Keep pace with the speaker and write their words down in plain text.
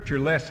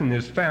scripture lesson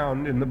is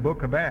found in the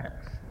book of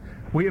Acts.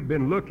 We have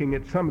been looking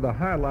at some of the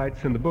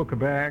highlights in the book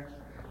of Acts,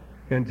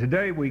 and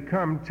today we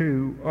come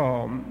to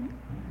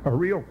a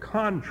real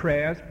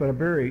contrast, but a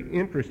very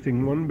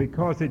interesting one,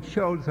 because it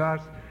shows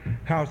us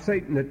how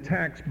Satan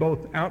attacks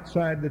both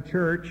outside the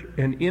church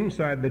and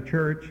inside the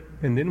church,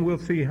 and then we'll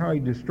see how he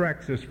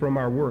distracts us from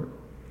our work.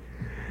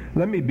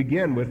 Let me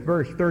begin with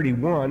verse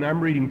 31.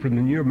 I'm reading from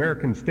the New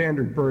American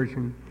Standard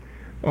Version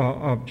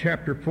of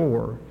chapter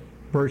 4,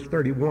 verse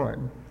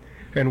 31.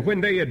 And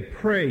when they had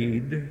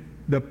prayed,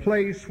 the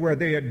place where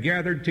they had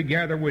gathered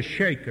together was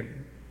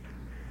shaken,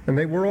 and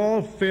they were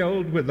all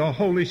filled with the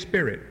Holy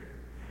Spirit,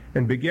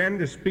 and began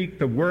to speak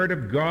the word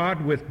of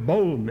God with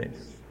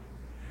boldness.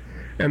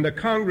 And the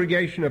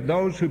congregation of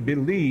those who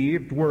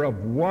believed were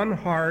of one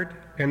heart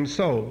and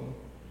soul,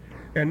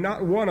 and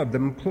not one of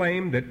them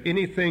claimed that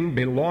anything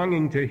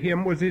belonging to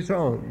him was his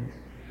own,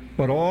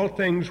 but all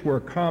things were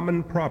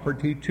common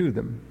property to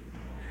them.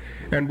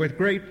 And with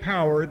great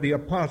power the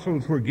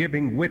apostles were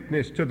giving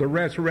witness to the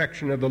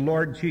resurrection of the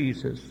Lord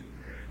Jesus,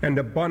 and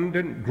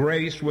abundant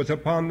grace was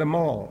upon them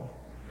all.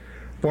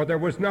 For there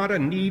was not a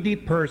needy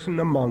person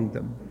among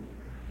them,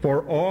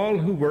 for all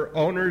who were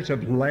owners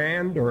of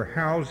land or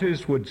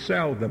houses would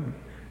sell them,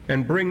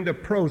 and bring the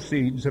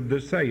proceeds of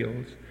the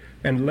sales,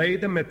 and lay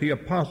them at the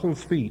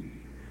apostles' feet,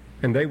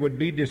 and they would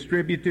be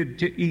distributed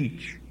to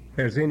each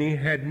as any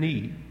had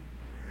need.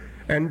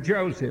 And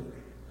Joseph,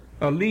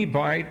 a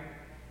Levite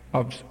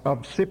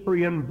of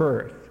Cyprian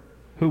birth,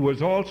 who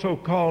was also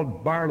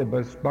called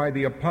Barnabas by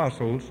the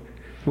apostles,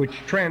 which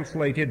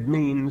translated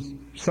means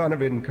son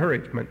of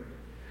encouragement,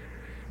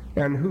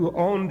 and who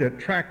owned a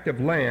tract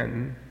of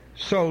land,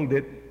 sold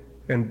it,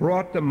 and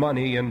brought the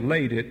money and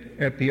laid it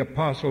at the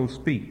apostles'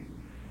 feet.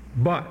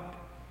 But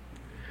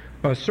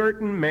a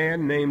certain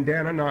man named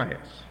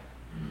Ananias,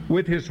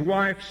 with his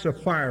wife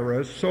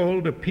Sapphira,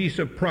 sold a piece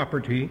of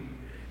property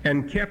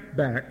and kept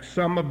back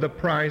some of the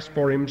price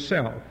for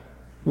himself,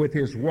 with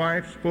his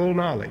wife's full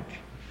knowledge.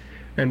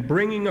 And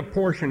bringing a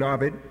portion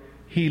of it,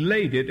 he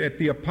laid it at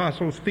the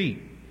apostles'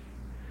 feet.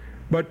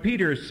 But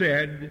Peter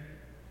said,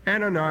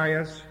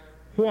 Ananias,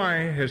 why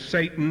has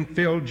Satan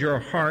filled your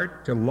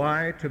heart to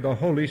lie to the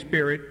Holy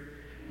Spirit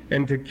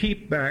and to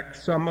keep back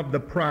some of the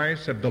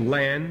price of the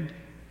land?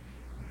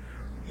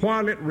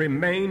 While it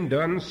remained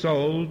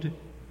unsold,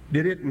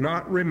 did it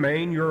not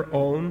remain your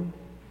own?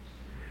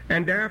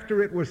 And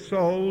after it was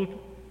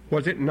sold,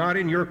 was it not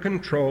in your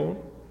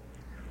control?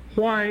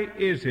 Why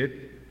is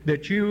it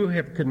that you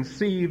have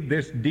conceived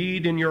this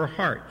deed in your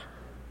heart?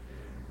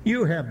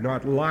 You have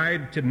not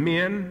lied to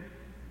men,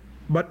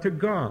 but to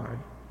God.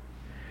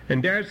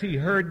 And as he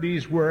heard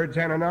these words,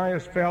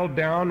 Ananias fell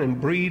down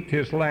and breathed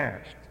his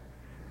last,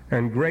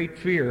 and great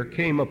fear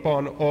came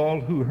upon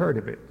all who heard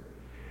of it.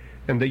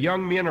 And the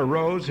young men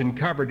arose and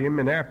covered him,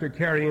 and after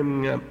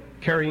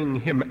carrying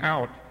him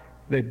out,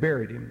 they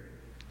buried him.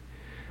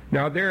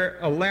 Now there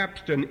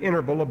elapsed an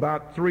interval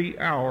about 3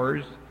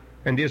 hours,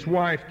 and his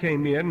wife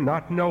came in,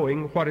 not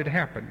knowing what had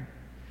happened.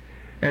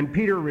 And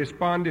Peter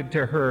responded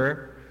to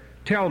her,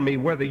 tell me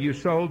whether you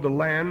sold the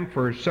land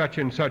for such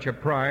and such a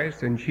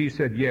price. And she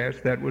said, yes,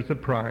 that was the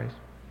price.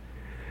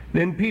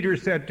 Then Peter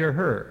said to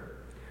her,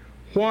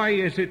 why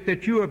is it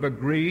that you have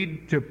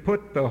agreed to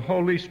put the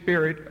Holy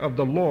Spirit of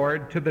the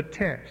Lord to the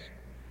test?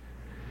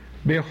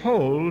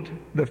 Behold,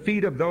 the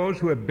feet of those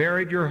who have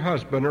buried your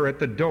husband are at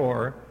the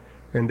door,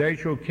 and they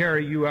shall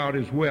carry you out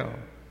as well.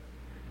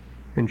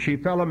 And she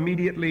fell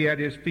immediately at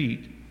his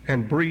feet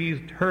and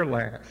breathed her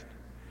last.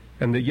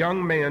 And the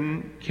young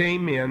men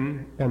came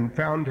in and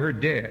found her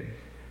dead,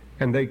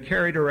 and they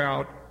carried her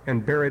out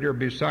and buried her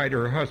beside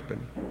her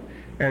husband.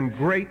 And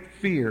great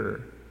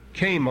fear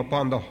came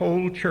upon the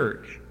whole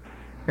church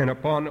and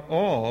upon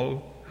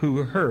all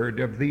who heard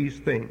of these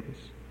things.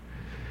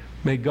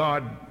 May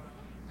God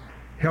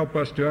help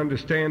us to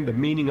understand the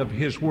meaning of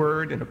his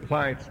word and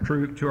apply its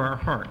truth to our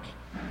hearts.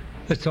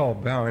 Let's all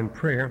bow in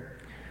prayer.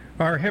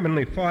 Our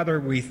Heavenly Father,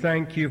 we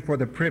thank you for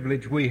the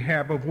privilege we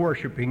have of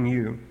worshiping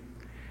you.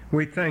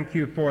 We thank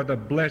you for the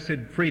blessed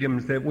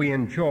freedoms that we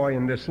enjoy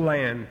in this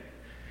land,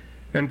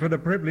 and for the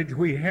privilege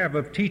we have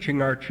of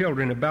teaching our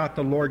children about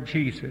the Lord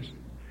Jesus,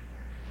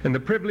 and the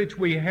privilege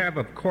we have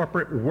of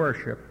corporate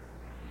worship.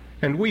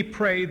 And we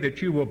pray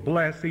that you will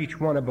bless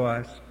each one of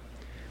us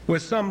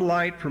with some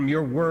light from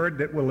your word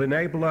that will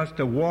enable us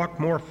to walk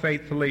more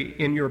faithfully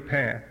in your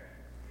path.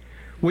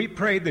 We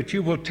pray that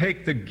you will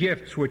take the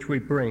gifts which we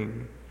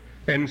bring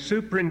and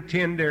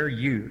superintend their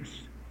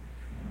use,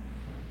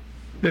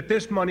 that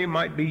this money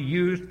might be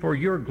used for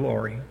your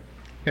glory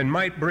and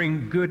might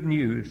bring good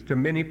news to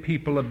many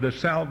people of the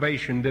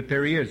salvation that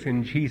there is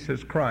in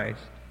Jesus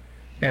Christ,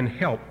 and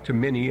help to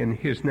many in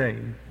his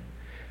name.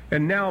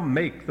 And now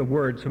make the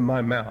words of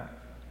my mouth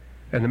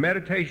and the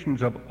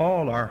meditations of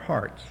all our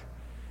hearts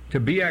to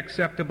be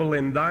acceptable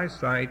in thy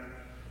sight,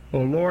 O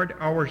Lord,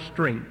 our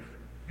strength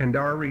and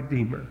our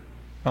Redeemer.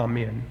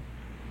 Amen.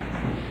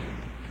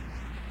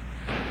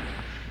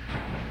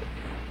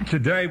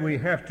 Today we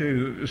have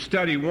to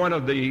study one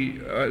of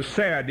the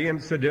sad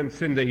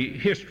incidents in the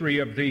history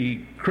of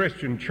the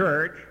Christian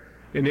church,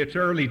 in its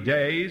early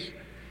days,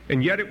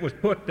 and yet it was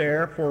put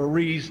there for a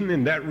reason,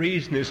 and that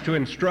reason is to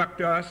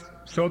instruct us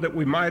so that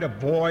we might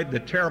avoid the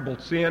terrible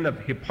sin of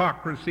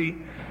hypocrisy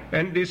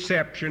and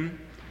deception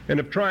and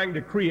of trying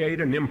to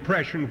create an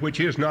impression which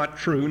is not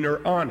true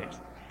nor honest.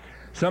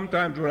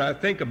 Sometimes when I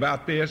think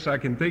about this, I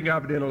can think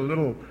of it in a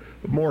little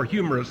more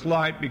humorous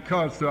light,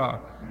 because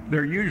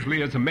there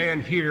usually is a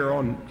man here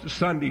on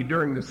Sunday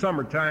during the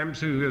summer times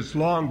who has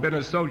long been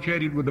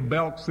associated with the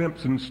Belk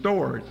Simpson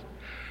stores,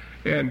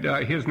 and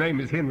his name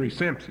is Henry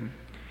Simpson.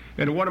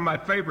 And one of my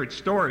favorite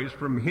stories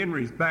from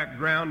Henry's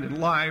background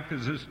in life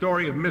is the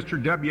story of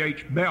Mr.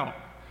 W.H. Belk,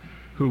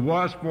 who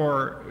was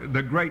for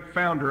the great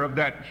founder of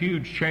that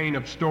huge chain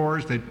of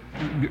stores that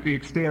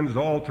extends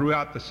all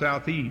throughout the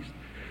Southeast.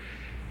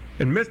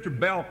 And Mr.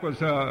 Belk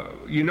was,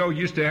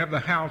 used to have the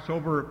house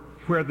over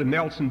where the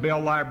Nelson Bell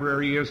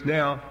Library is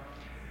now.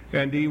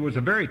 And he was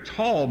a very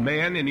tall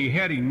man, and he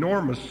had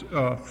enormous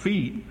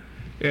feet.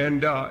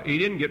 And he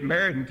didn't get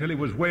married until he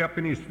was way up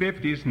in his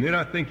 50s, and then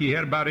I think he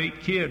had about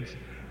 8 kids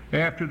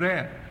after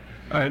that.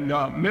 And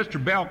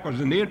Mr. Belk was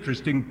an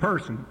interesting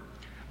person,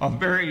 a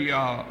very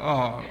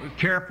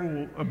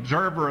careful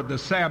observer of the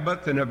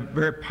Sabbath and a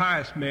very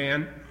pious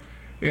man.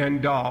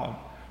 And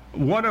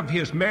one of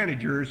his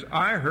managers,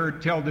 I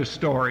heard tell this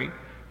story,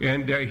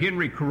 and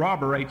Henry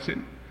corroborates it,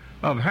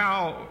 of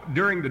how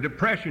during the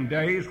Depression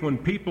days, when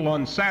people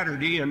on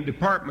Saturday in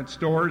department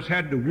stores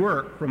had to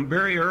work from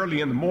very early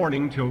in the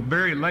morning till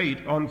very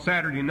late on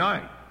Saturday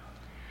night.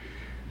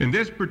 And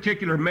this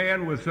particular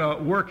man was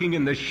working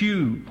in the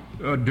shoe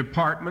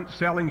department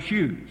selling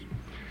shoes.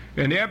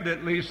 And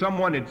evidently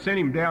someone had sent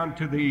him down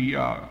to the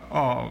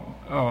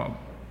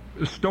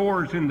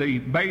stores in the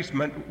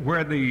basement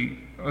where the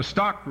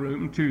stock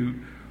room to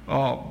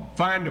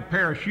find a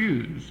pair of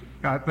shoes.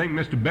 I think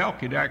Mr.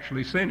 Belk had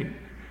actually sent him.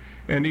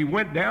 And he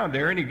went down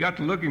there and he got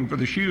to looking for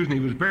the shoes, and he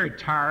was very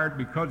tired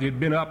because he had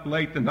been up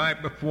late the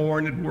night before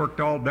and had worked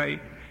all day.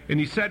 And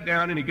he sat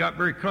down and he got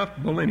very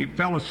comfortable and he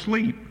fell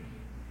asleep.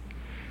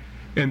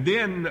 And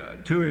then,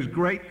 to his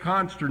great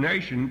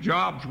consternation,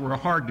 jobs were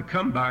hard to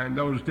come by in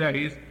those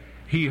days,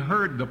 he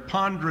heard the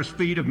ponderous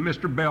feet of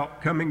Mr.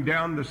 Belk coming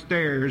down the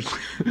stairs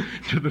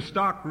to the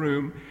stock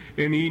room,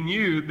 and he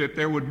knew that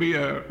there would be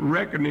a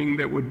reckoning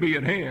that would be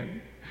at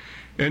hand.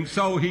 And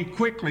so he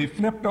quickly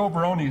flipped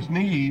over on his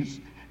knees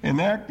and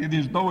acted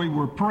as though he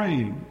were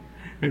praying.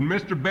 And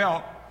Mr.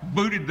 Belk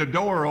booted the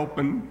door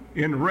open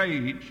in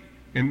rage,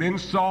 and then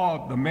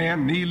saw the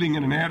man kneeling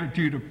in an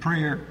attitude of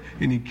prayer,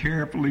 and he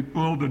carefully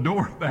pulled the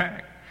door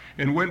back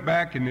and went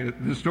back, and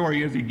the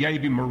story is he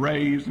gave him a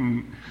raise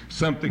and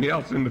something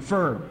else in the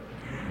firm.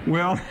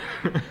 Well,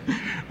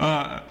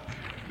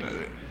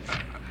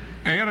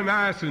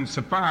 Ananias and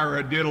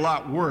Sapphira did a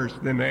lot worse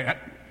than that.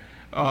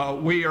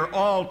 We are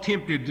all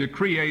tempted to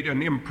create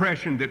an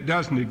impression that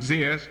doesn't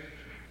exist,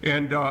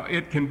 and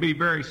it can be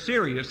very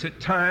serious at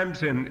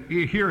times, and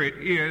here it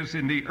is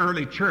in the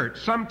early church.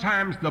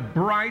 Sometimes the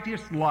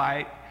brightest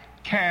light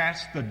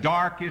casts the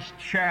darkest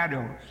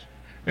shadows.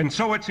 And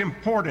so it's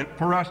important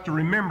for us to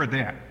remember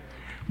that.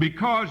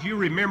 Because you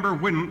remember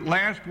when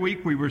last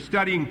week we were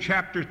studying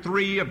chapter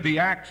 3 of the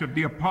Acts of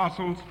the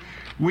Apostles,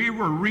 we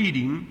were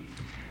reading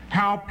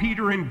how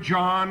Peter and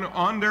John,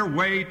 on their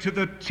way to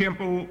the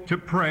temple to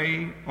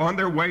pray, on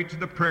their way to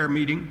the prayer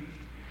meeting,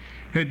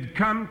 had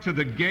come to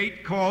the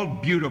gate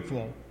called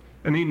Beautiful,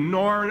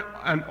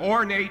 an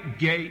ornate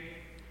gate,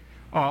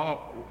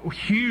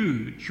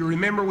 huge. You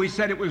remember we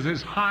said it was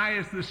as high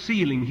as the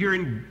ceiling. Here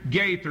in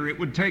Gaither, it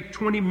would take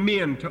 20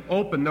 men to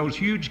open those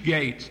huge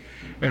gates,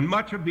 and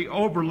much of the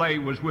overlay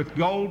was with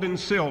gold and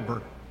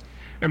silver.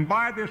 And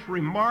by this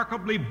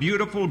remarkably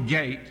beautiful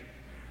gate,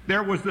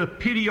 there was the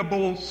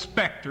pitiable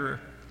specter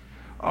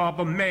of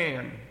a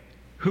man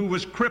who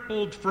was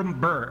crippled from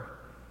birth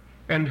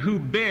and who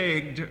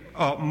begged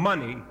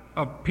money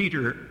of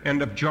Peter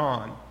and of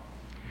John.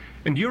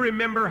 And you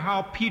remember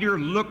how Peter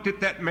looked at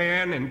that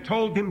man and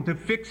told him to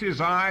fix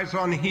his eyes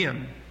on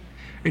him.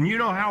 And you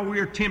know how we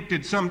are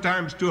tempted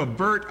sometimes to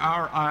avert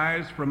our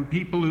eyes from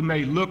people who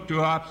may look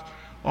to us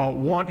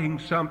wanting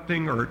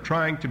something or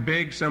trying to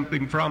beg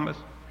something from us.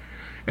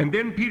 And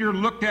then Peter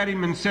looked at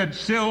him and said,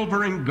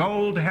 "Silver and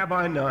gold have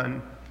I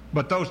none,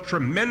 but those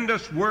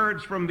tremendous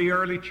words from the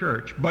early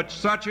church, but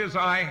such as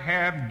I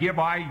have give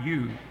I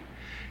you.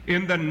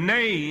 In the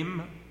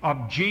name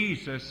of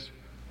Jesus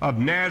of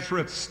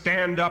Nazareth,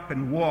 stand up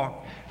and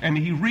walk." And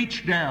he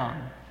reached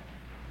down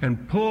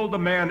and pulled the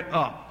man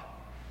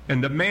up.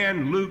 And the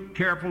man, Luke,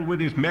 careful with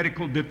his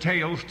medical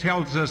details,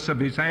 tells us of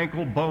his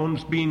ankle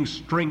bones being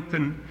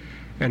strengthened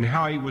and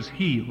how he was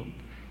healed.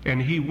 And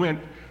he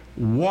went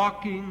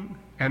walking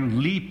and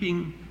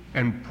leaping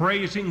and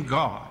praising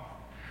God.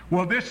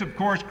 Well, this, of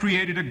course,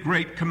 created a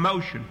great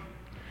commotion,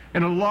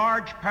 and a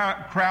large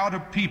crowd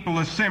of people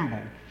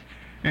assembled.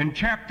 And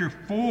chapter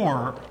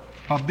 4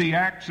 of the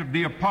Acts of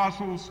the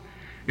Apostles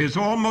is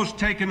almost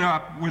taken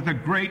up with a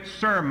great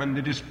sermon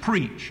that is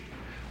preached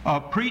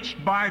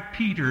by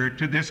Peter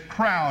to this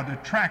crowd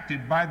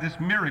attracted by this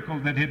miracle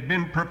that had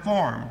been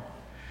performed.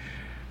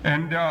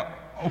 And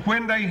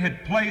when they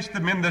had placed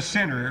them in the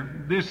center,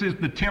 this is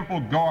the temple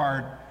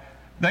guard,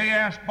 they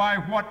asked, "By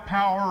what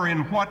power,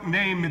 in what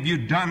name have you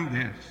done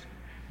this?"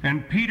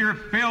 And Peter,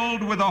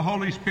 filled with the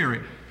Holy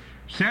Spirit,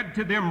 said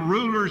to them,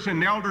 "Rulers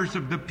and elders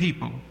of the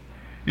people,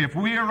 if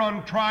we are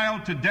on trial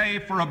today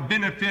for a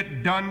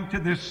benefit done to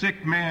this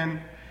sick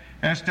man,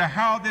 as to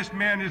how this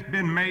man has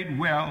been made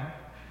well,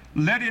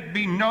 let it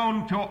be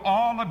known to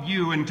all of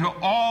you and to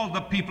all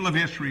the people of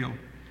Israel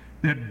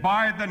that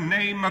by the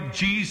name of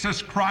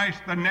Jesus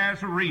Christ the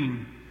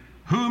Nazarene,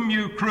 whom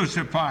you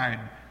crucified,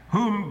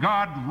 whom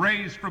God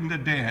raised from the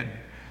dead,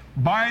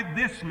 by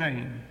this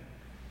name,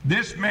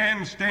 this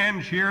man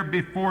stands here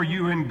before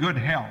you in good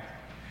health.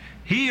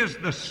 He is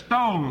the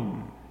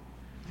stone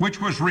which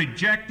was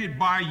rejected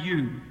by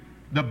you,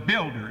 the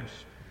builders,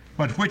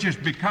 but which has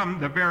become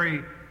the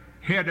very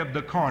head of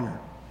the corner.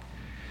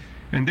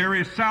 And there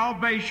is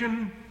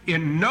salvation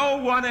in no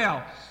one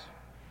else."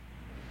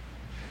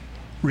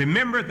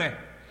 Remember that.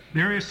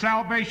 There is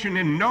salvation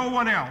in no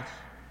one else,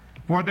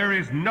 for there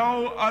is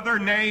no other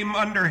name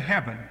under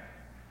heaven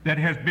that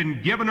has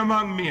been given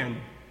among men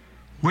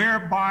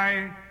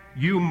whereby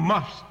you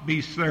must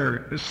be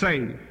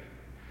saved.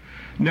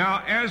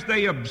 Now, as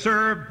they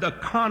observed the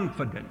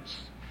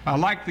confidence, I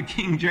like the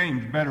King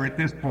James better at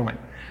this point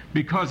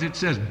because it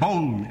says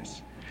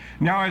boldness.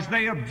 Now, as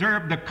they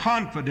observed the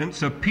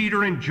confidence of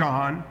Peter and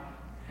John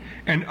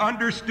and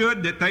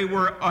understood that they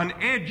were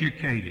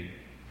uneducated.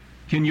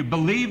 Can you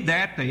believe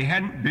that? They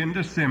hadn't been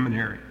to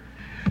seminary.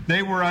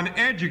 They were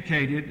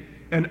uneducated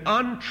and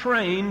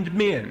untrained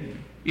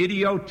men.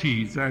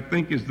 Idiotes, I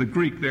think, is the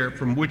Greek there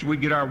from which we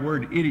get our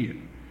word idiot.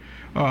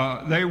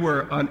 They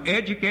were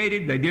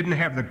uneducated. They didn't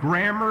have the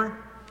grammar.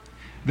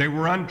 They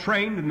were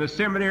untrained in the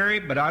seminary,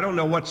 but I don't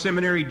know what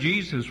seminary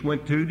Jesus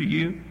went to. Do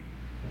you?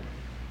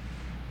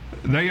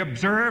 They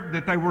observed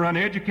that they were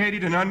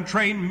uneducated and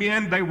untrained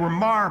men. They were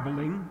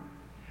marveling,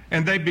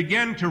 and they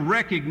began to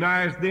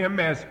recognize them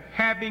as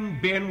having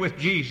been with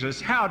Jesus.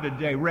 How did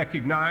they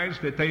recognize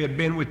that they had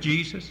been with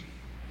Jesus?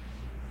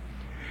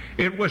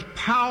 It was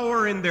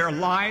power in their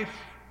life,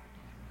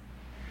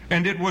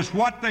 and it was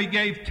what they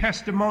gave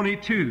testimony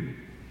to.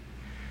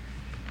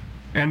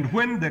 And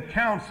when the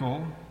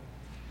council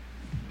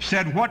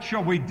said, "What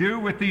shall we do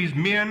with these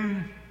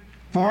men?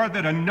 For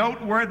that a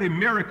noteworthy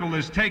miracle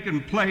has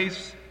taken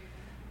place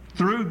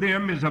through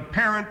them is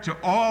apparent to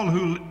all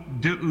who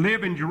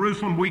live in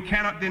Jerusalem, we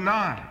cannot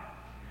deny.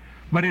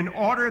 But in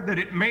order that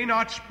it may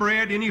not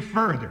spread any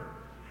further,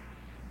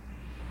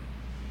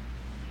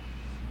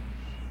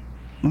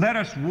 let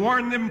us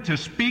warn them to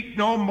speak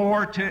no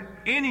more to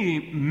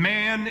any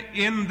man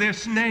in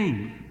this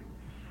name."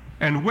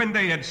 And when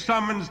they had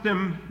summoned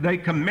them, they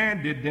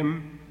commanded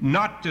them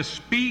not to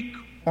speak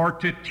or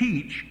to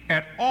teach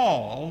at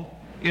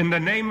all in the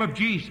name of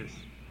Jesus.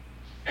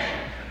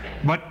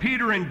 But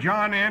Peter and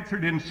John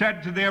answered and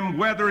said to them,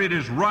 "Whether it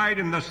is right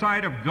in the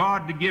sight of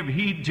God to give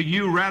heed to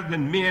you rather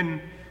than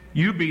men,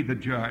 you be the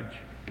judge.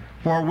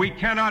 For we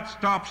cannot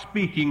stop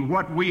speaking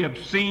what we have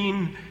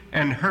seen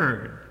and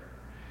heard."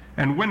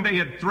 And when they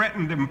had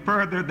threatened them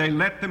further, they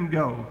let them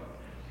go,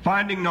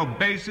 finding no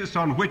basis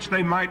on which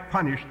they might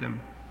punish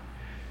them,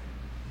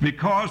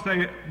 because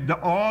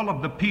all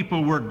of the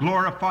people were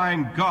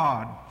glorifying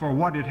God for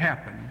what had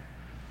happened.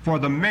 For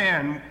the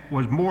man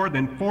was more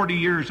than 40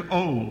 years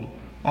old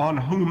on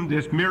whom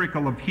this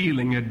miracle of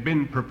healing had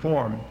been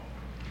performed.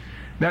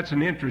 That's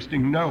an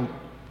interesting note.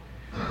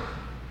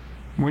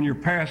 When you're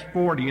past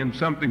 40 and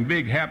something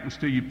big happens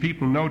to you,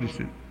 people notice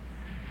it.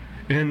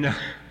 And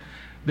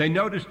they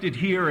noticed it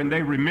here and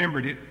they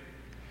remembered it.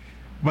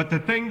 But the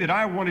thing that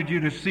I wanted you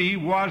to see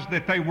was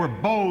that they were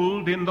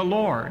bold in the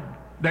Lord.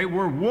 They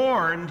were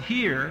warned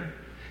here,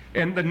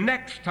 and the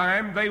next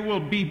time they will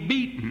be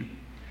beaten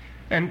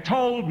and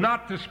told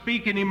not to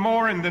speak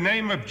anymore in the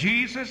name of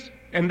Jesus,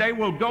 and they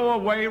will go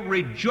away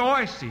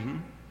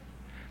rejoicing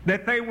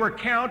that they were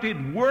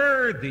counted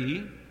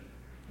worthy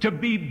to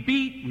be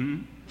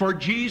beaten for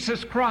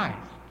Jesus Christ.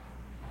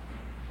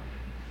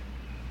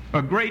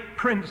 A great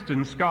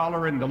Princeton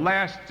scholar in the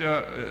last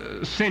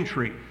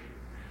century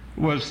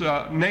was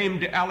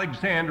named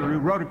Alexander, who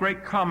wrote a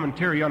great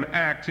commentary on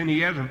Acts, and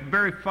he has a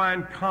very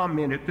fine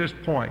comment at this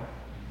point.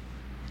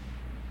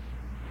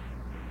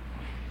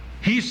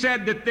 He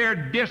said that their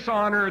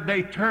dishonor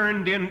they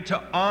turned into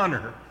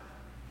honor.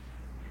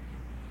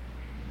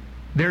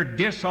 Their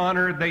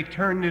dishonor they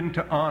turned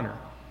into honor.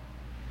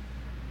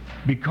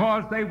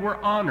 Because they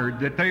were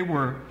honored, that they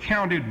were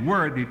counted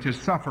worthy to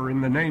suffer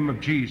in the name of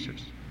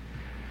Jesus.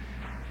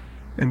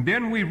 And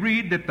then we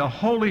read that the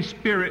Holy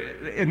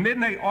Spirit, and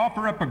then they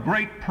offer up a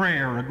great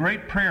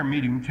prayer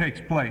meeting takes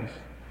place.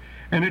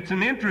 And it's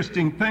an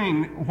interesting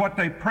thing what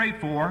they pray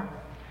for.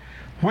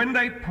 When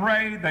they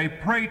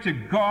pray to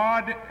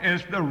God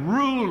as the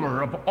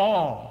ruler of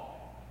all.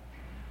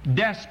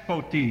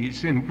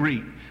 Despotes in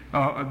Greek.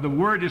 The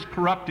word is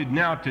corrupted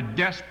now to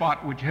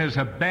despot, which has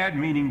a bad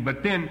meaning,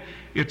 but then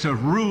it's a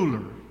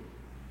ruler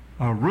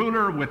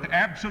with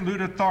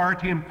absolute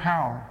authority and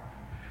power.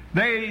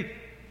 They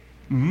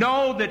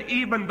know that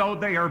even though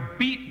they are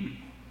beaten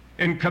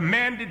and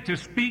commanded to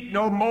speak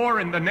no more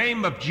in the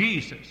name of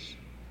Jesus.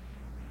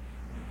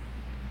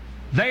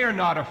 They are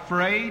not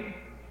afraid.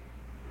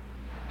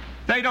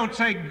 They don't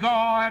say,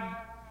 God,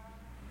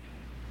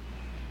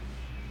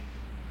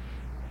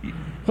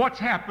 what's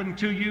happened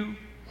to you?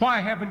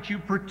 Why haven't you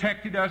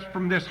protected us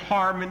from this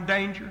harm and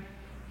danger?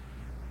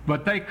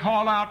 But they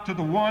call out to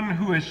the one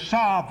who is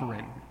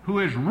sovereign, who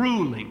is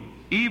ruling,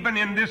 even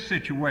in this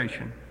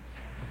situation,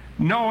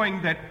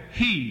 knowing that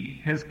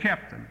He has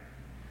kept them.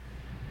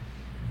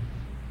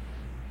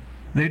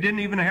 They didn't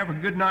even have a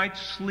good night's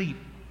sleep,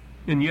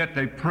 and yet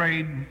they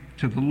prayed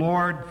to the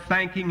Lord,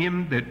 thanking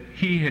Him that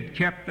He had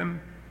kept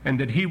them and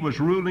that He was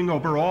ruling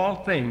over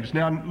all things.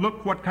 Now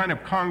look what kind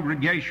of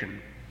congregation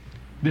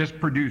this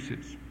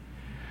produces.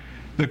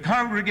 The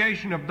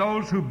congregation of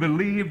those who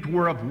believed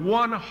were of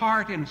one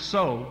heart and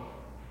soul.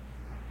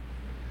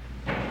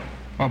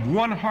 Of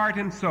one heart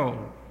and soul.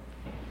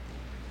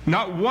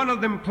 Not one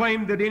of them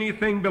claimed that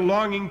anything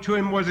belonging to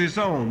him was his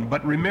own,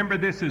 but remember,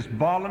 this is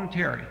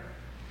voluntary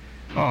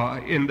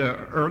in the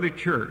early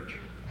church.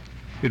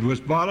 It was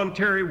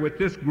voluntary with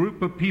this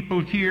group of people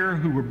here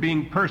who were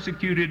being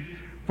persecuted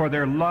for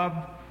their love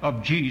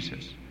of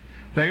Jesus.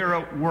 They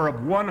were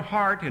of one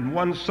heart and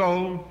one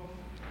soul.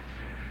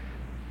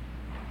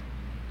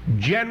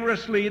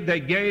 Generously they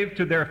gave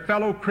to their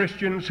fellow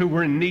Christians who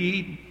were in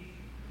need.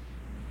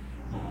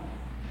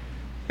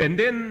 And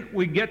then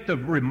we get the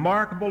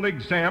remarkable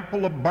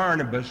example of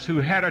Barnabas, who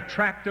had a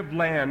tract of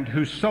land,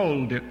 who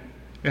sold it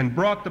and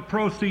brought the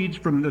proceeds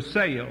from the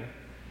sale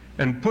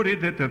and put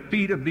it at the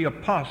feet of the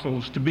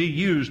apostles to be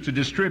used to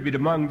distribute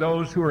among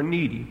those who are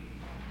needy.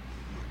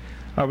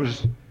 I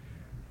was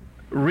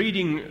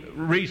reading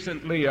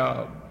recently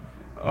a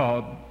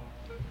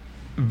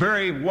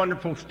very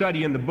wonderful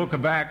study in the book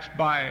of Acts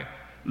by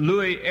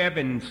Louis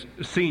Evans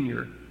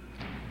Sr.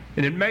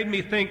 And it made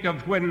me think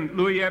of when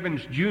Louis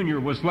Evans Jr.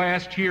 was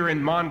last year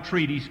in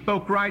Montreat. He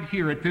spoke right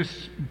here at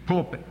this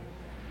pulpit.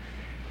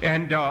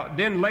 And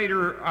then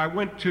later I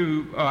went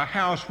to a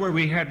house where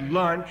we had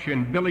lunch,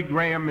 and Billy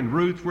Graham and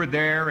Ruth were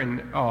there,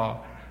 and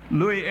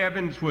Louis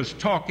Evans was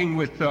talking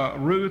with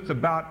Ruth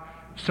about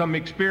some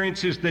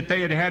experiences that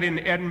they had had in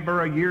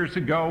Edinburgh years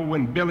ago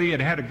when Billy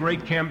had had a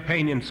great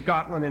campaign in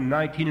Scotland in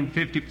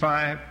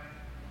 1955.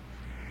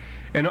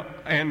 And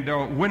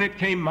when it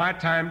came my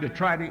time to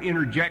try to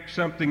interject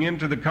something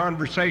into the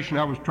conversation,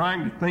 I was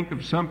trying to think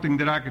of something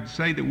that I could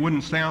say that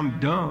wouldn't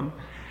sound dumb.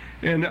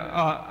 And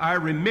I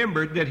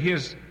remembered that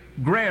his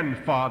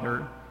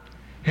grandfather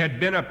had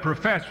been a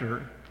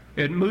professor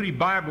at Moody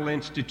Bible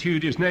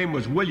Institute. His name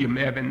was William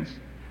Evans.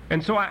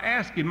 And so I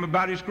asked him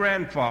about his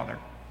grandfather.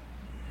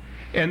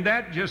 And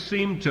that just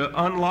seemed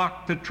to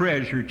unlock the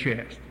treasure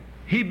chest.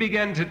 He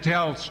began to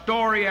tell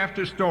story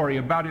after story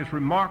about his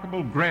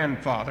remarkable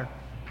grandfather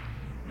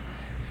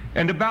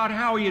and about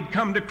how he had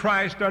come to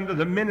Christ under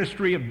the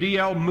ministry of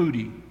D.L.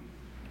 Moody,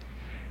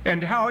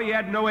 and how he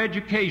had no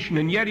education,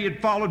 and yet he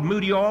had followed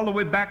Moody all the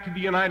way back to the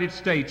United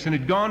States and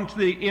had gone to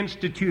the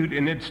Institute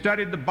and had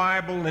studied the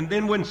Bible, and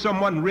then when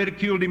someone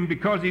ridiculed him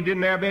because he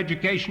didn't have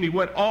education, he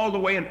went all the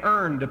way and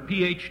earned a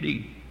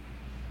Ph.D.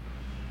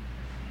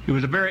 He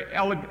was a very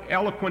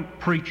eloquent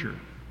preacher,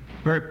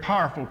 very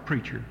powerful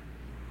preacher.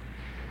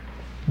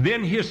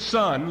 Then his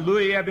son,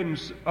 Louis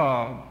Evans,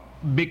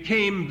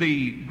 became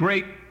the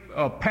great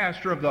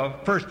pastor of the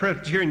First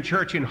Presbyterian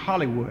Church in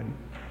Hollywood.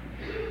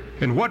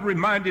 And what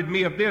reminded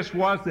me of this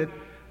was that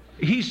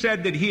he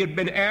said that he had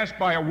been asked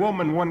by a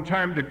woman one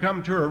time to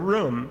come to her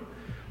room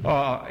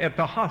at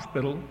the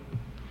hospital.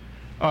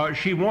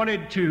 She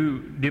wanted to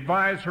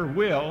devise her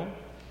will,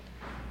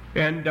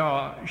 and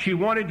she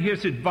wanted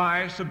his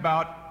advice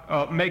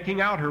about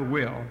making out her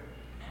will.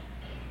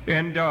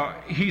 And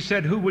he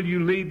said, "Who will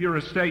you leave your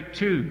estate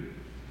to?"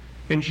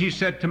 And she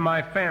said, "To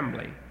my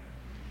family."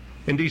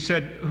 And he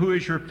said, "Who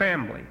is your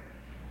family?"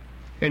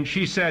 And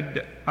she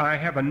said, "I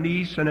have a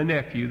niece and a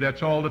nephew.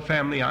 That's all the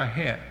family I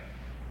have."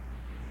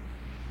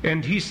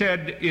 And he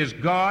said, "Is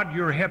God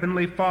your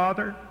heavenly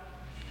Father?"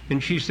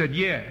 And she said,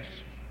 "Yes."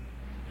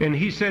 And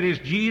he said, "Is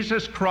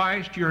Jesus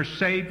Christ your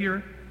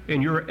Savior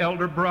and your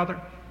elder brother?"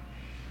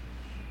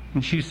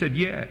 And she said,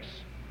 "Yes."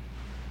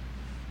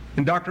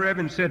 And Dr.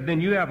 Evans said,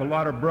 "Then you have a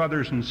lot of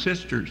brothers and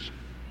sisters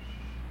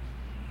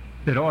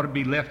that ought to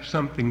be left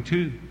something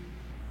to.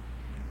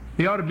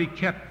 They ought to be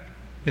kept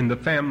in the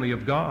family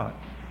of God."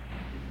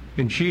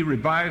 And she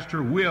revised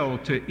her will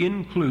to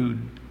include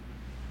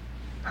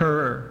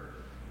her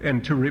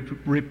and to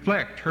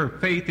reflect her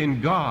faith in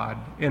God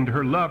and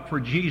her love for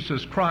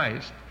Jesus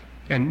Christ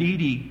and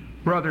needy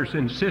brothers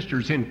and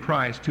sisters in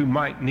Christ who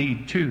might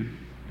need too.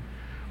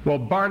 Well,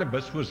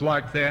 Barnabas was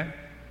like that.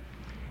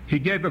 He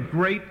gave a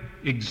great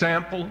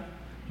example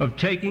of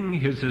taking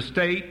his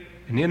estate,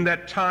 and in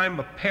that time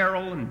of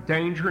peril and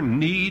danger and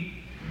need,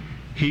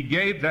 he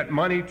gave that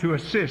money to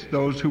assist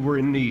those who were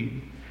in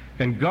need.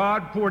 And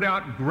God poured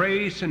out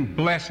grace and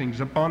blessings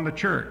upon the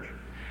church.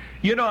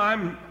 You know,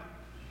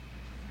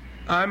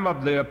 I'm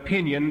of the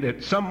opinion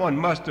that someone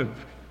must have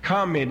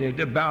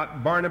commented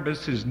about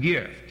Barnabas's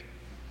gift.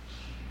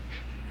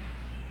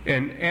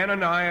 And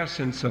Ananias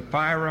and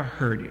Sapphira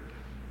heard it.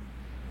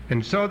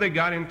 And so they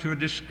got into a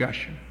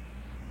discussion.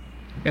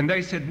 And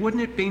they said,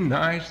 wouldn't it be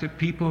nice if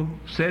people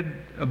said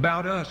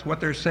about us what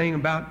they're saying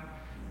about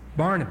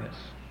Barnabas?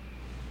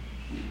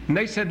 And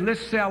they said,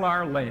 let's sell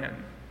our land.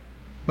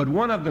 But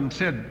one of them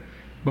said,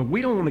 but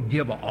we don't want to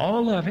give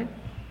all of it.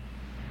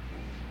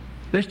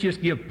 Let's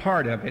just give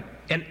part of it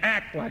and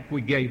act like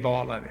we gave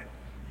all of it.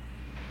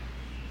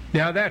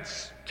 Now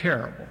that's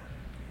terrible.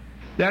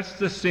 That's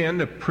the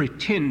sin of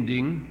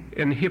pretending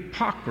and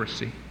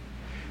hypocrisy.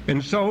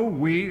 And so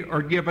we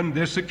are given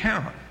this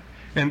account.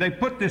 And they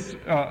put this,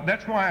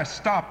 that's why I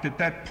stopped at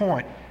that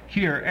point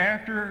here.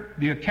 After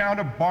the account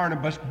of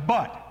Barnabas,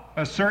 but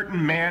a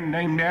certain man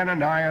named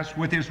Ananias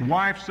with his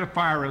wife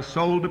Sapphira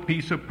sold a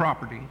piece of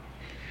property.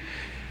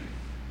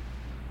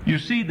 You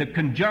see, the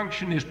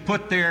conjunction is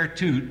put there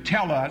to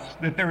tell us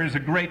that there is a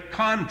great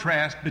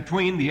contrast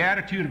between the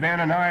attitude of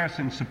Ananias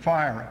and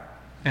Sapphira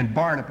and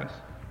Barnabas.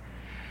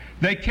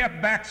 They kept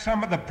back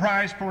some of the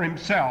prize for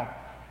himself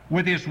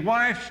with his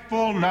wife's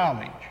full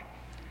knowledge.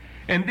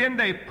 And then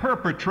they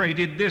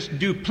perpetrated this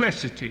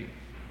duplicity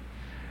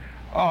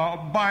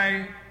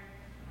by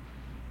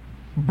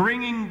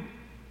bringing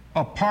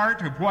a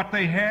part of what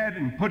they had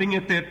and putting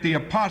it at the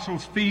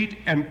apostles' feet,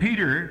 and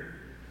Peter,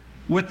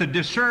 with the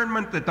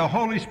discernment that the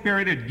Holy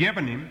Spirit had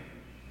given him,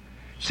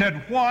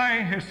 said,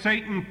 why has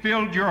Satan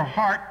filled your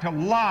heart to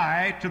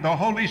lie to the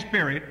Holy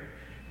Spirit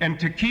and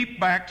to keep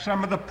back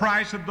some of the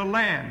price of the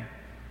land?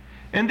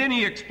 And then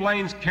he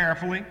explains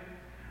carefully,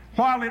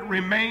 while it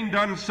remained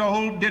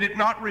unsold, did it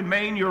not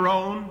remain your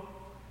own?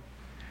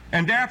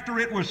 And after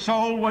it was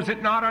sold, was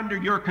it not under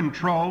your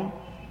control?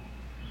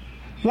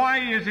 Why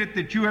is it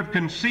that you have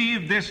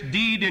conceived this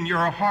deed in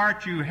your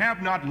heart? You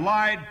have not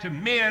lied to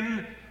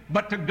men,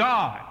 but to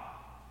God.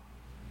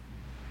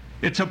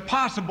 It's a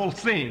possible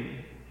thing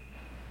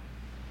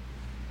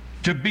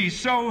to be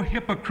so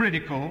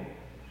hypocritical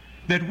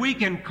that we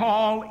can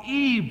call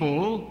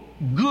evil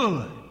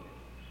good.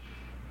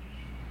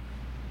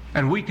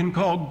 And we can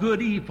call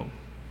good evil.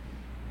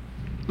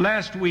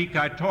 Last week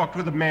I talked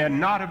with a man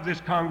not of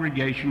this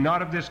congregation,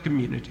 not of this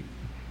community,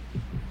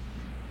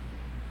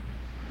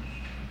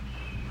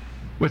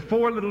 with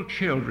 4 little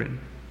children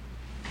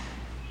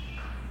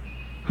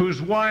whose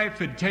wife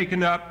had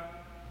taken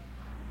up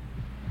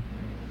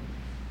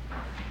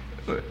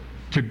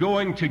to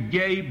going to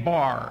gay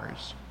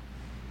bars.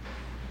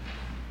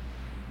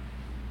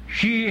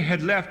 She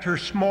had left her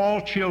small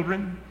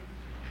children,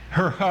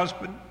 her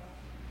husband,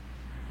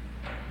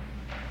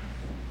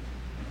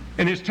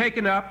 and is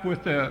taken up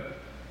with a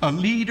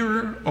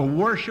leader, a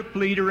worship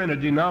leader in a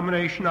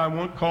denomination. I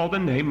won't call the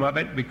name of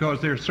it because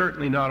they're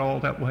certainly not all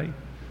that way.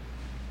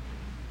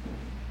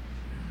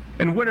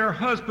 And when her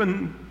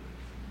husband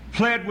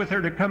pled with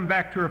her to come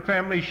back to her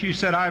family, she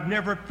said, I've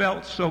never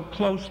felt so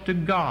close to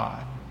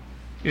God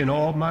in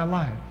all my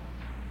life.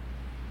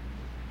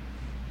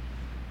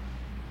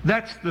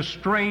 That's the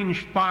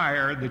strange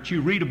fire that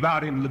you read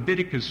about in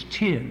Leviticus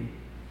 10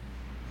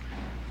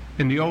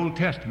 in the Old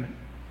Testament.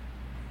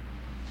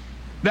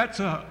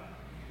 That's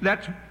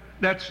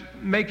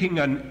making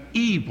an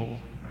evil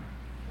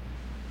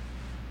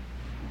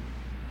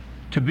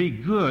to be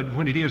good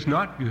when it is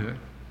not good.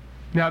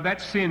 Now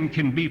that sin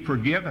can be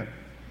forgiven,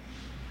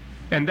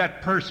 and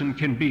that person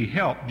can be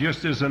helped,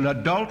 just as an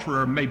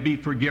adulterer may be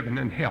forgiven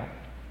and helped.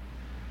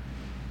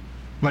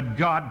 But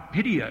God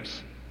pity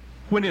us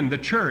when in the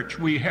church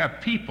we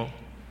have people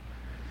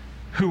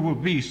who will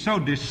be so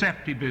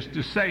deceptive as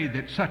to say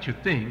that such a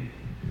thing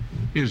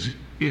is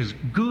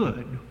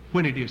good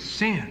when it is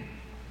sin.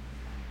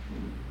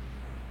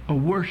 A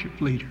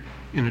worship leader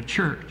in a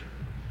church.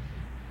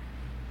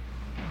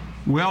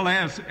 Well,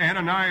 as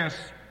Ananias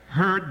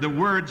heard the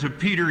words of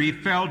Peter, he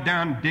fell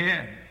down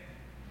dead.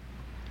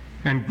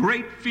 And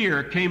great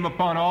fear came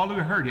upon all who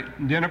heard it.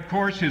 And then, of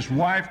course, his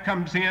wife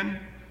comes in.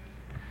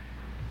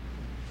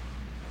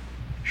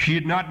 She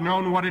had not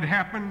known what had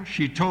happened.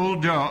 She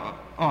told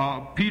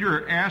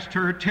Peter, asked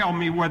her, tell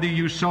me whether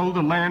you sold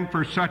the land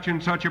for such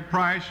and such a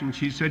price. And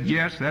she said,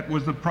 yes, that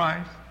was the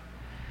price.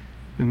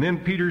 And then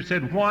Peter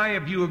said, why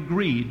have you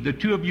agreed? The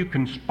two of you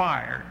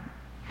conspired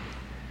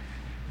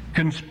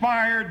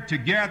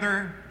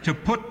together to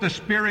put the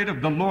Spirit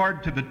of the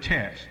Lord to the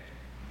test.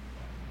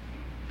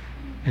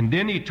 And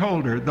then he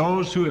told her,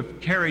 those who have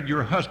carried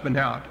your husband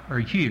out are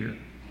here.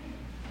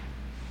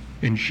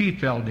 And she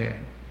fell dead.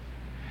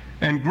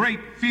 And great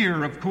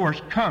fear, of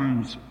course,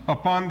 comes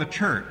upon the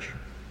church.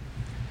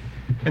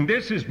 And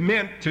this is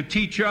meant to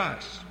teach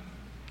us.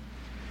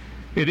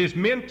 It is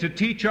meant to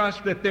teach us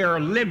that there are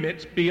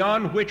limits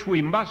beyond which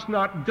we must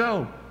not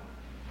go.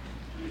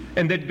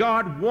 And that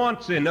God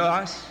wants in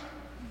us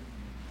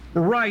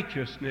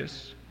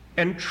righteousness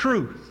and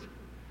truth.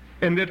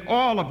 And that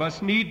all of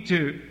us need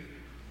to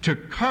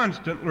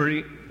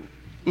constantly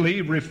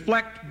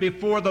reflect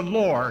before the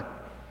Lord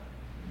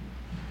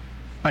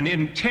an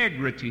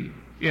integrity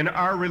in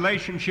our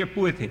relationship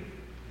with Him.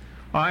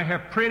 I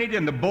have printed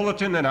in the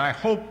bulletin, and I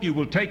hope you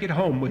will take it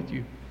home with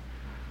you.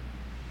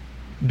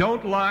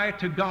 Don't lie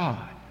to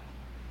God.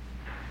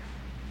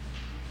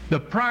 The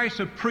price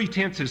of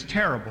pretense is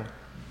terrible.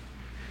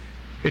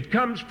 It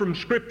comes from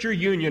Scripture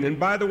Union. And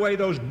by the way,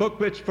 those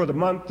booklets for the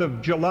month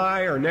of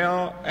July are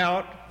now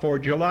out for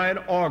July and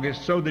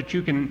August, so that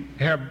you can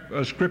have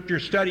a Scripture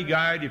study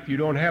guide. If you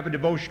don't have a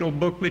devotional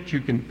booklet, you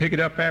can pick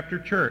it up after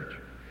church.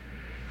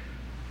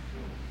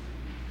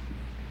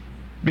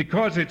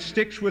 Because it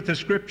sticks with the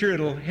Scripture,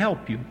 it'll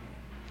help you.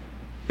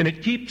 And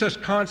it keeps us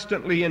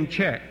constantly in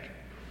check.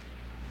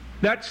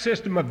 That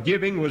system of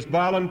giving was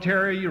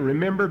voluntary. You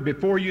remember,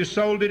 before you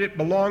sold it, it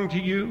belonged to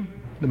you.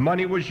 The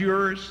money was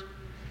yours.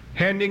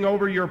 Handing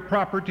over your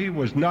property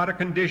was not a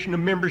condition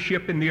of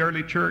membership in the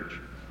early church.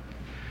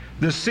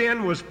 The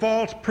sin was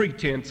false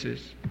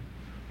pretenses.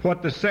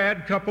 What the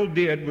sad couple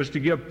did was to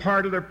give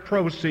part of their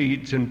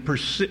proceeds and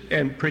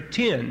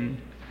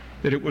pretend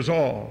that it was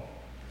all.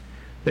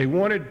 They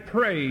wanted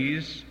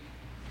praise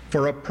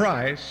for a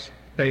price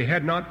they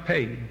had not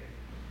paid.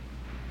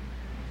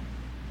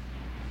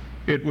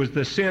 It was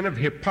the sin of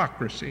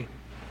hypocrisy.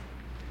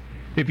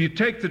 If you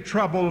take the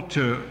trouble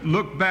to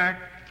look back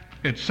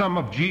at some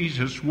of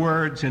Jesus'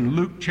 words in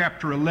Luke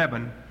chapter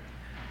 11,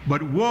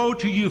 "But woe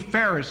to you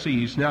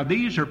Pharisees." Now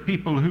these are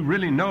people who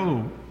really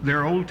know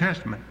their Old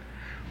Testament.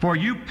 "For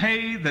you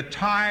pay the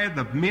tithe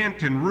of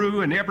mint and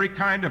rue and every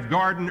kind of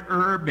garden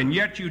herb, and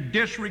yet you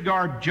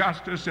disregard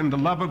justice and the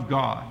love of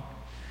God.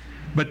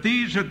 But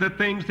these are the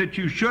things that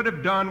you should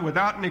have done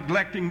without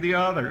neglecting the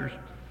others.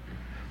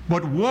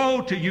 But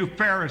woe to you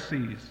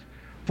Pharisees,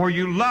 for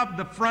you love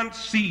the front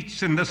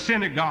seats in the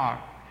synagogue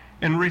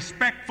and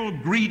respectful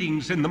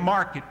greetings in the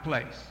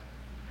marketplace."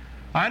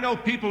 I know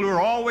people who are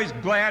always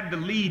glad to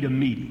lead a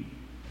meeting,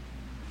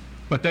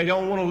 but they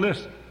don't want to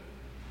listen.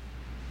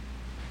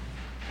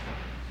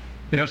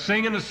 They'll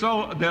sing a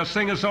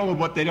solo,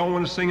 but they don't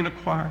want to sing in a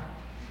choir.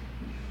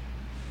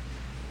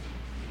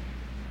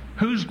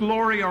 Whose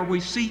glory are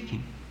we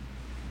seeking?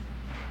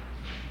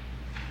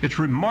 It's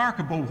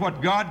remarkable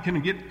what God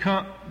can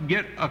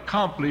get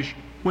accomplished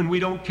when we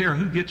don't care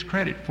who gets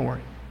credit for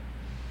it.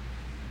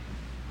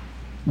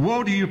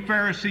 "Woe to you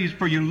Pharisees,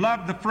 for you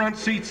love the front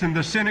seats in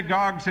the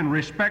synagogues and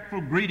respectful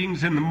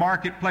greetings in the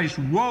marketplace.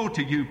 Woe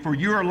to you, for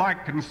you are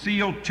like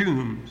concealed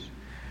tombs,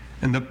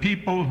 and the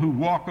people who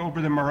walk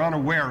over them are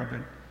unaware of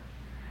it."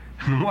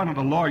 And one of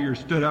the lawyers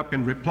stood up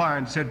in reply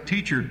and said,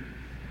 "Teacher,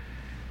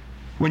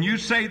 when you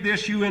say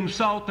this, you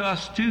insult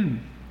us too."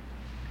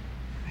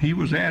 He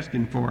was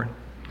asking for it.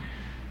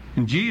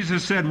 And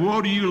Jesus said,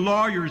 "Woe to you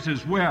lawyers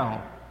as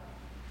well,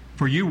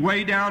 for you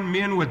weigh down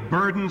men with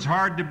burdens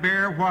hard to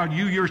bear, while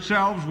you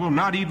yourselves will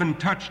not even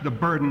touch the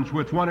burdens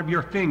with one of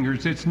your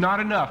fingers." It's not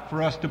enough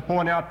for us to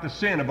point out the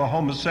sin of a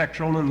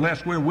homosexual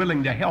unless we're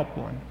willing to help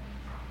one.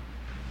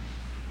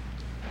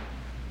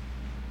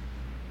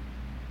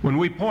 When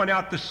we point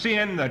out the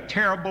sin, the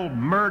terrible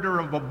murder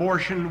of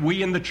abortion,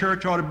 we in the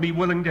church ought to be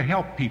willing to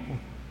help people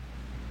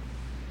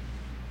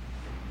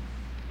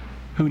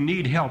who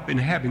need help in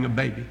having a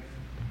baby.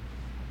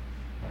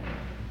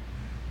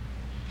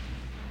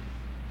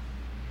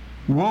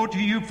 "Woe to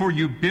you, for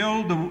you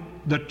build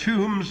the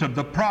tombs of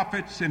the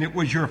prophets, and it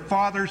was your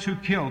fathers who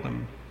killed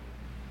them.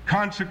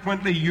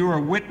 Consequently, you are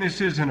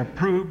witnesses and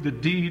approve the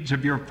deeds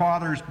of your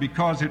fathers,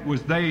 because it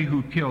was they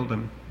who killed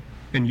them,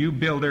 and you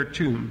build their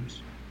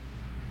tombs."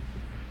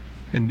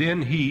 And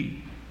then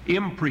he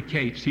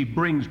imprecates, he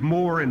brings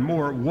more and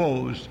more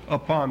woes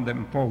upon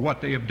them for what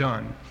they have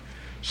done.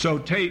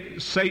 So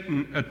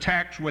Satan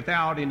attacks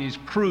without in his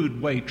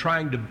crude way,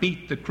 trying to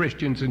beat the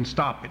Christians and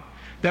stop it.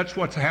 That's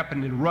what's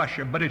happened in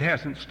Russia, but it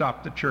hasn't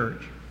stopped the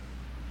church.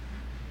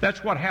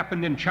 That's what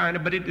happened in China,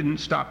 but it didn't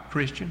stop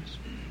Christians.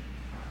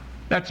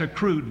 That's a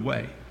crude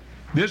way.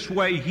 This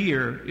way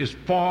here is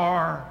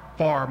far,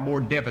 far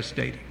more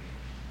devastating.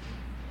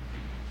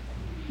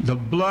 The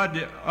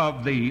blood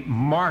of the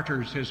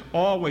martyrs has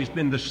always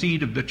been the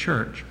seed of the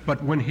church,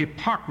 but when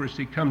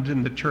hypocrisy comes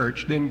in the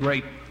church, then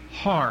great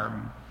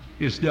harm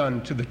is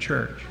done to the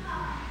church.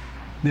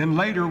 Then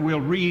later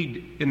we'll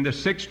read in the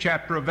 6th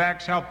chapter of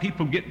Acts how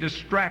people get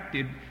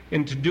distracted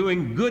into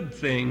doing good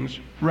things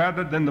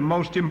rather than the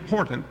most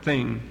important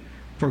thing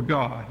for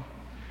God.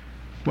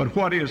 But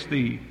what is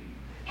the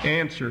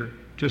answer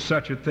to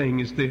such a thing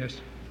as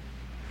this?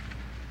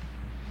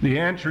 The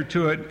answer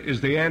to it is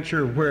the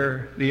answer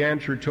where the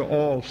answer to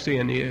all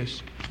sin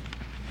is.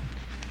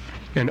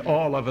 And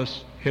all of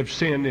us have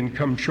sinned and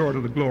come short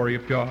of the glory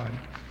of God.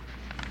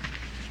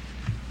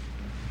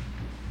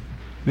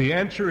 The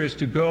answer is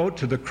to go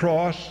to the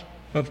cross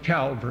of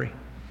Calvary.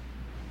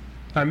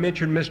 I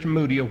mentioned Mr.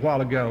 Moody a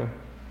while ago.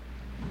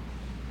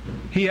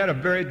 He had a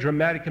very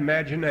dramatic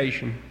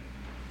imagination.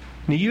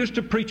 And he used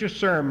to preach a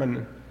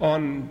sermon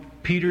on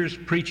Peter's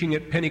preaching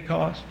at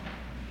Pentecost.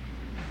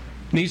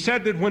 And he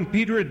said that when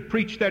Peter had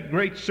preached that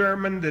great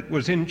sermon that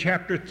was in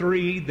chapter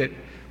 3, that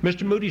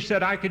Mr. Moody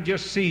said, I could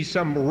just see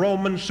some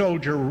Roman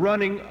soldier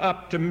running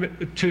up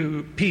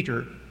to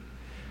Peter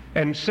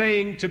and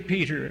saying to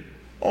Peter,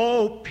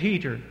 "Oh,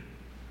 Peter,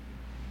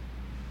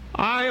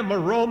 I am a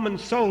Roman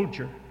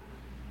soldier,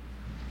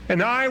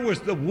 and I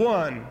was the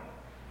one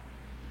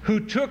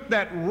who took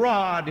that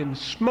rod and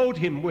smote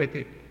him with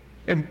it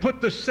and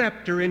put the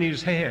scepter in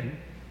his hand.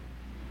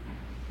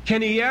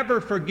 Can he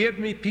ever forgive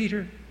me,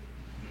 Peter?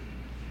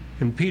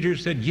 And Peter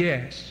said,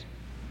 yes.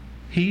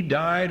 He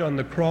died on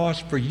the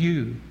cross for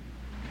you.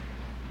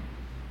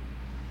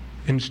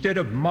 Instead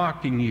of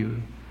mocking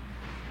you,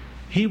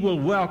 he will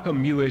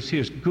welcome you as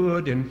his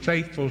good and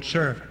faithful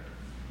servant.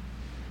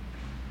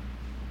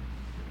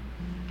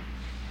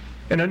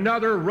 And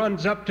another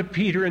runs up to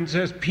Peter and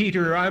says,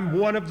 Peter, I'm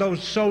one of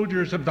those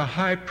soldiers of the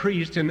high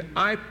priest, and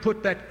I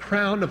put that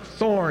crown of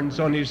thorns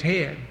on his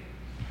head.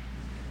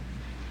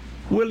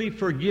 Will he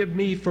forgive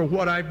me for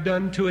what I've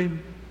done to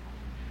him?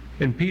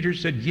 And Peter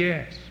said,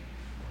 yes.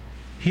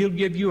 He'll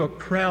give you a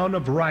crown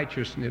of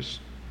righteousness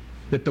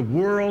that the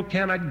world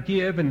cannot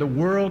give and the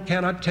world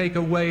cannot take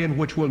away, and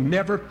which will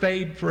never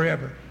fade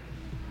forever.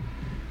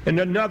 And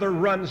another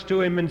runs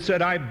to him and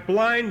said, I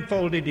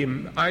blindfolded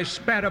him. I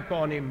spat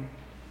upon him.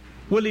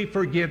 Will he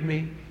forgive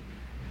me?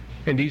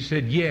 And he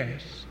said,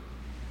 yes.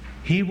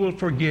 He will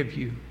forgive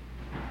you.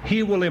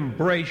 He will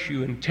embrace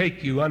you and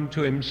take you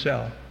unto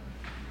himself.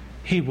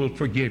 He will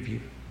forgive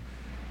you.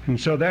 And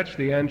so that's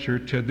the answer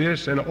to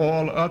this and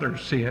all other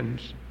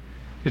sins.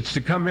 It's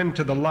to come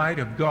into the light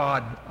of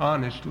God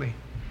honestly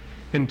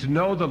and to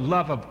know the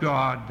love of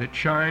God that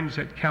shines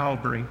at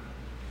Calvary.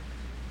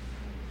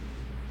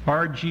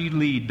 R.G.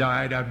 Lee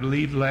died, I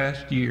believe,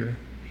 last year.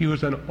 He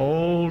was an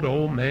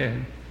old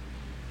man.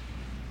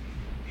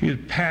 He was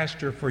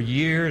pastor for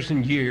years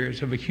and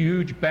years of a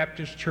huge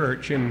Baptist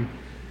church in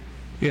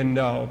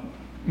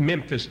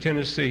Memphis,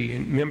 Tennessee,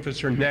 in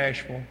Memphis or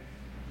Nashville.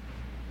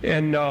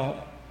 And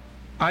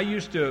I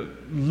used to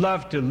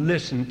love to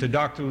listen to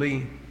Dr.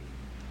 Lee.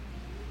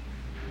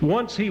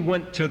 Once he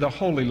went to the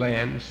Holy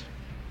Lands,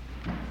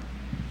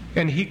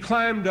 and he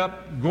climbed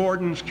up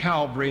Gordon's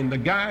Calvary, and the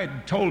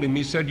guide told him,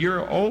 he said,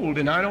 you're old,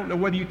 and I don't know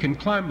whether you can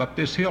climb up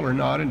this hill or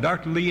not. And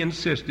Dr. Lee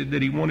insisted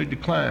that he wanted to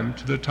climb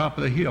to the top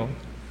of the hill.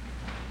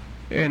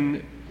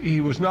 And he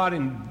was not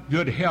in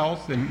good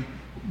health, and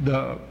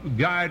the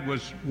guide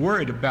was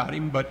worried about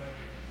him, but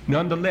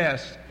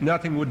nonetheless,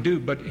 nothing would do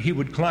but he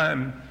would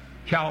climb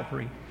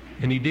Calvary,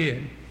 and he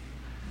did.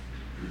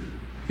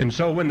 And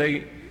so when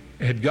they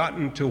had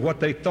gotten to what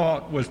they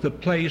thought was the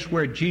place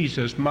where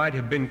Jesus might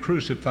have been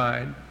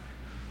crucified,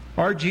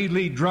 R.G.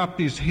 Lee dropped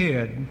his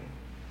head,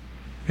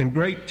 and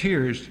great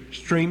tears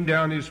streamed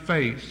down his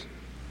face.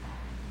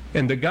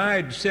 And the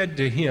guide said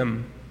to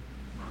him,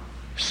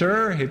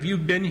 sir, have you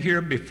been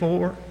here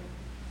before?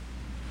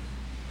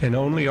 And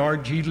only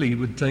R.G. Lee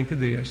would think of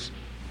this.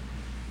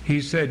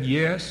 He said,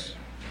 yes,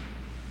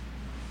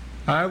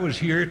 I was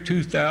here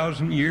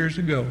 2,000 years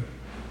ago.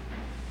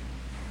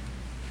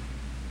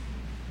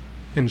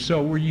 And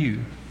so were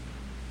you.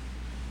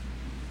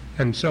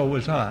 And so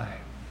was I.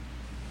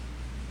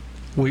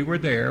 We were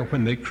there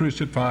when they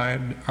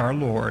crucified our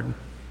Lord,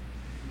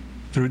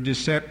 through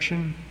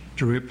deception,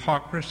 through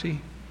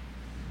hypocrisy,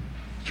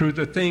 through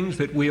the things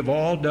that we have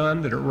all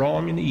done that are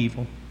wrong and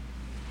evil.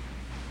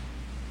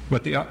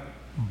 But the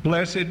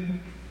blessed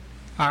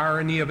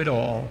irony of it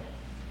all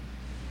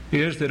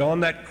is that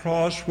on that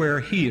cross where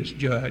he is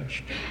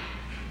judged,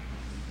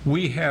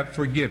 we have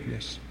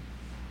forgiveness,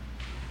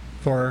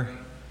 for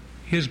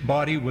his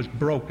body was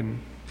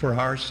broken for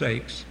our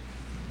sakes,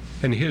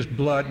 and his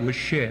blood was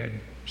shed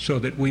so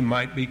that we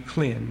might be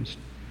cleansed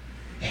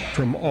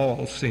from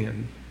all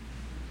sin.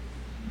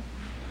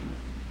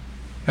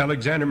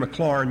 Alexander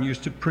Maclaurin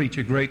used to preach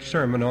a great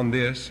sermon on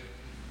this.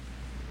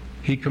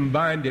 He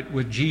combined it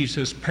with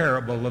Jesus'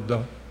 parable of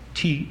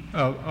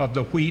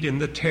the wheat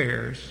and the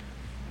tares,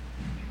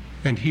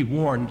 and he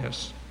warned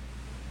us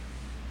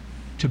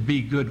to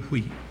be good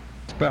wheat.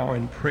 Let's bow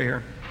in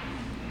prayer.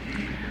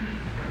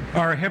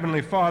 Our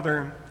Heavenly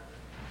Father,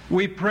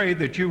 we pray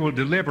that you will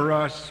deliver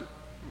us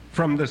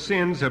from the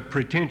sins of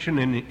pretension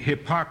and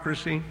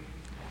hypocrisy,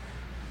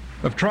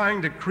 of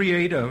trying to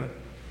create a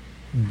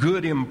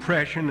good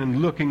impression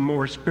and looking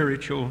more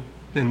spiritual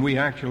than we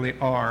actually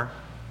are.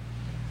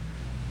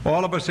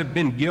 All of us have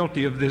been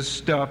guilty of this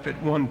stuff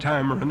at one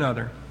time or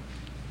another.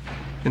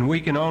 And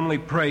we can only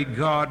pray,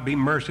 God, be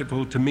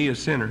merciful to me, a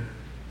sinner,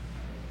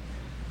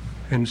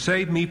 and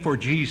save me for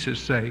Jesus'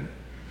 sake.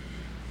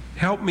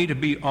 Help me to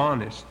be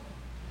honest.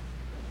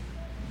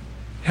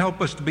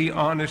 Help us to be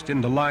honest in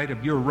the light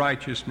of your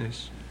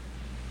righteousness.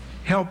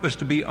 Help us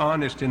to be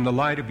honest in the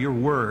light of your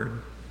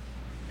word.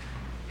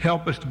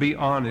 Help us to be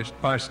honest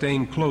by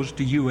staying close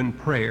to you in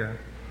prayer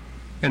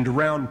and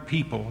around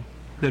people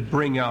that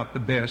bring out the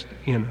best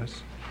in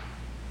us.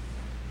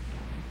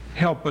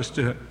 Help us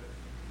to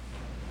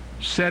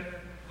set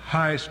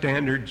high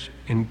standards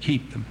and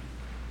keep them.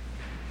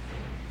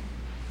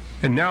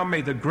 And now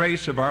may the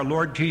grace of our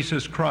Lord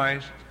Jesus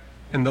Christ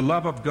and the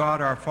love of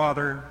God our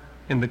Father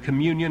and the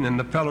communion and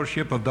the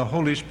fellowship of the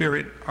Holy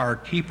Spirit, our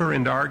keeper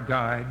and our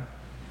guide,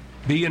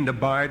 be and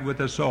abide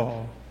with us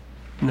all,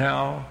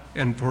 now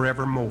and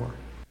forevermore.